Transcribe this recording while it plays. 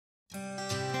I'm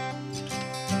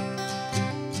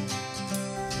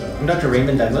Dr.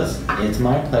 Raymond Douglas. It's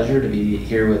my pleasure to be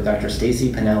here with Dr.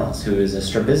 Stacy Pineles, who is a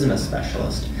strabismus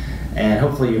specialist. And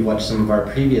hopefully you've watched some of our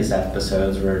previous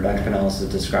episodes where Dr. Pineles has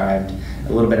described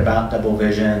a little bit about double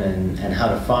vision and how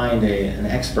to find an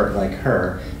expert like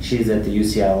her. She's at the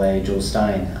UCLA Joel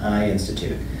Stein Eye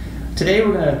Institute. Today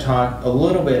we're going to talk a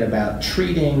little bit about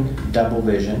treating double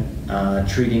vision,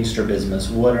 treating strabismus.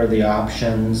 What are the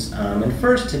options? And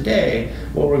first today,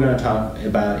 what we're going to talk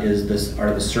about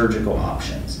are the surgical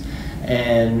options.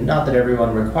 And not that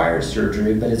everyone requires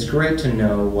surgery, but it's great to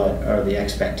know what are the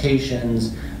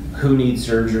expectations, who needs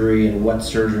surgery, and what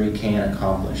surgery can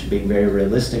accomplish. Being very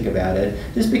realistic about it,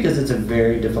 just because it's a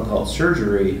very difficult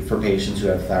surgery for patients who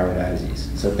have thyroid eye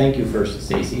disease. So thank you first,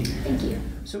 Stacy. Thank you.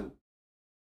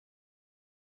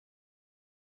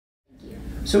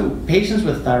 So patients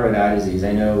with thyroid eye disease,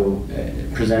 I know,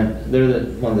 they're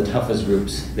one of the toughest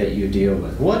groups that you deal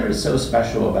with. What is so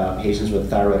special about patients with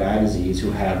thyroid eye disease who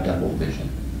have double vision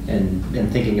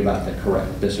and thinking about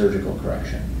the surgical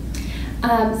correction?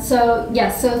 So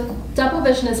double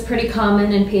vision is pretty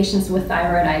common in patients with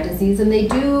thyroid eye disease, and they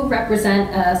do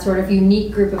represent a sort of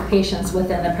unique group of patients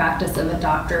within the practice of a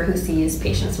doctor who sees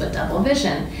patients with double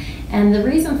vision. And the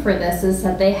reason for this is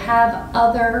that they have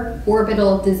other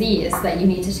orbital disease that you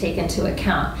need to take into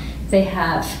account. They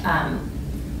have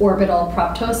orbital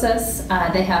proptosis,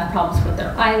 they have problems with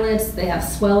their eyelids, they have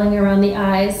swelling around the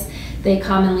eyes, they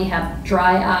commonly have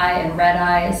dry eye and red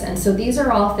eyes, and so these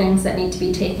are all things that need to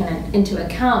be taken into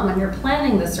account when you're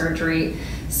planning the surgery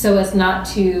so as not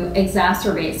to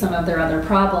exacerbate some of their other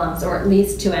problems, or at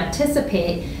least to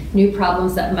anticipate new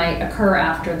problems that might occur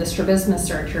after the strabismus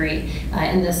surgery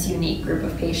in this unique group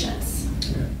of patients.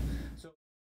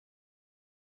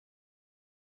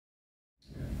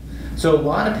 So a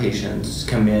lot of patients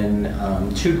come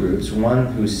in two groups, one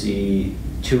who see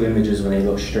two images when they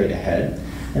look straight ahead,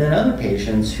 and then other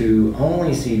patients who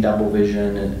only see double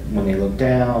vision when they look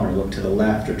down or look to the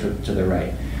left or to the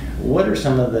right. What are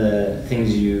some of the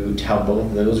things you tell both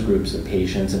of those groups of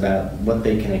patients about what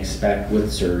they can expect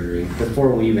with surgery before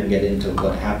we even get into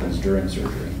what happens during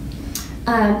surgery?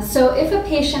 So if a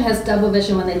patient has double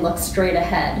vision when they look straight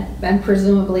ahead, and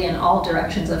presumably in all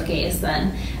directions of gaze,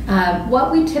 then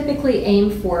what we typically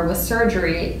aim for with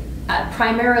surgery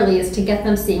primarily is to get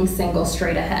them seeing single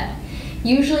straight ahead.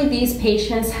 Usually these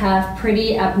patients have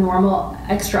pretty abnormal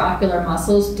extraocular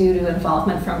muscles due to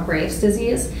involvement from Graves'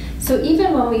 disease. So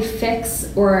even when we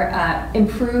fix or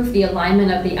improve the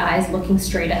alignment of the eyes looking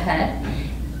straight ahead,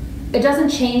 it doesn't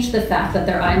change the fact that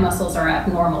their eye muscles are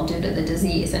abnormal due to the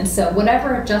disease. And so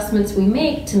whatever adjustments we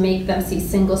make to make them see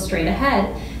single straight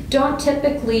ahead don't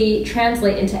typically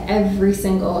translate into every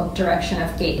single direction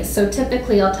of gaze. So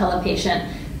typically I'll tell a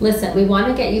patient, listen, we want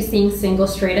to get you seeing single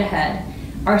straight ahead.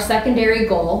 Our secondary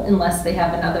goal, unless they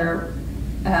have another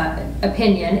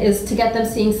opinion, is to get them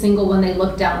seeing single when they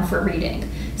look down for reading.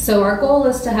 So our goal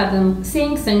is to have them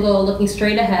seeing single, looking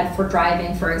straight ahead for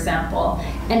driving, for example,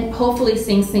 and hopefully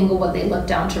seeing single when they look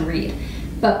down to read.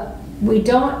 But we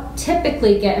don't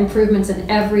typically get improvements in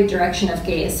every direction of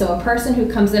gaze. So a person who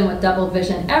comes in with double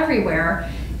vision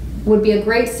everywhere would be a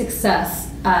great success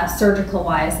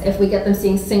surgical-wise if we get them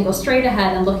seeing single straight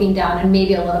ahead and looking down and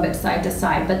maybe a little bit side to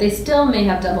side, but they still may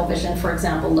have double vision, for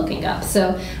example, looking up.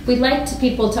 So we'd like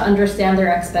people to understand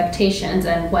their expectations,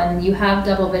 and when you have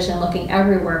double vision looking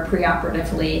everywhere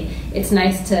preoperatively, it's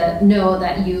nice to know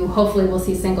that you hopefully will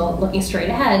see single looking straight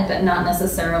ahead, but not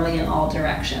necessarily in all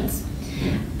directions.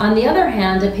 On the other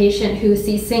hand, a patient who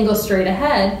sees single straight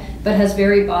ahead but has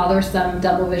very bothersome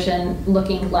double vision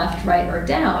looking left, right, or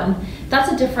down,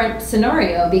 that's a different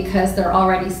scenario because they're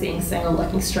already seeing single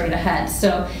looking straight ahead.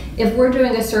 So if we're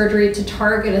doing a surgery to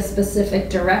target a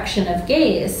specific direction of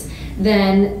gaze,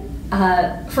 then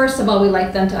first of all, we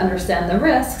like them to understand the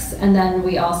risks, and then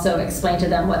we also explain to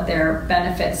them what their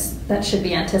benefits that should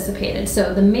be anticipated.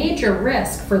 So the major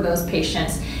risk for those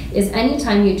patients is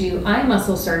anytime you do eye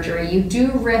muscle surgery, you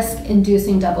do risk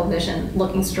inducing double vision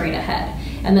looking straight ahead.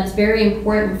 And that's very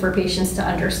important for patients to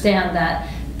understand that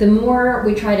the more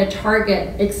we try to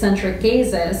target eccentric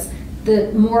gazes,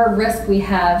 the more risk we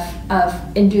have of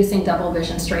inducing double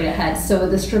vision straight ahead. So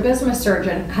the strabismus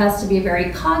surgeon has to be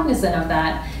very cognizant of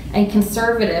that and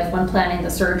conservative when planning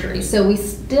the surgery. So we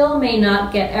still may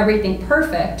not get everything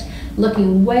perfect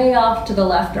looking way off to the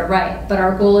left or right, but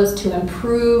our goal is to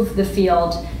improve the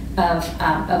field of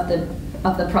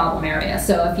the problem area.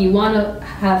 So if you want to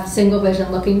have single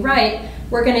vision looking right,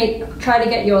 we're going to try to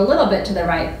get you a little bit to the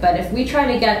right, but if we try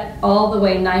to get all the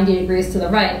way 90 degrees to the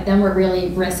right, then we're really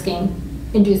risking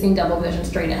inducing double vision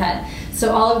straight ahead.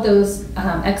 So all of those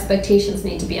expectations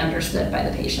need to be understood by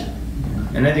the patient.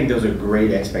 And I think those are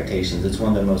great expectations. It's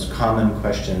one of the most common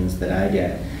questions that I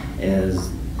get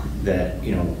is that,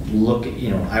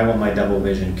 I want my double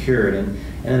vision cured. And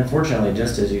unfortunately,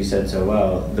 just as you said so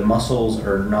well, the muscles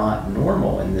are not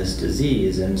normal in this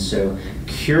disease. And so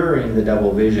curing the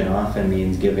double vision often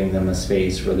means giving them a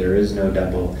space where there is no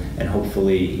double, and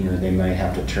hopefully, they might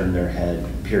have to turn their head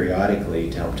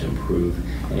periodically to help to improve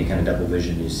any kind of double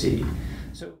vision you see.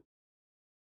 So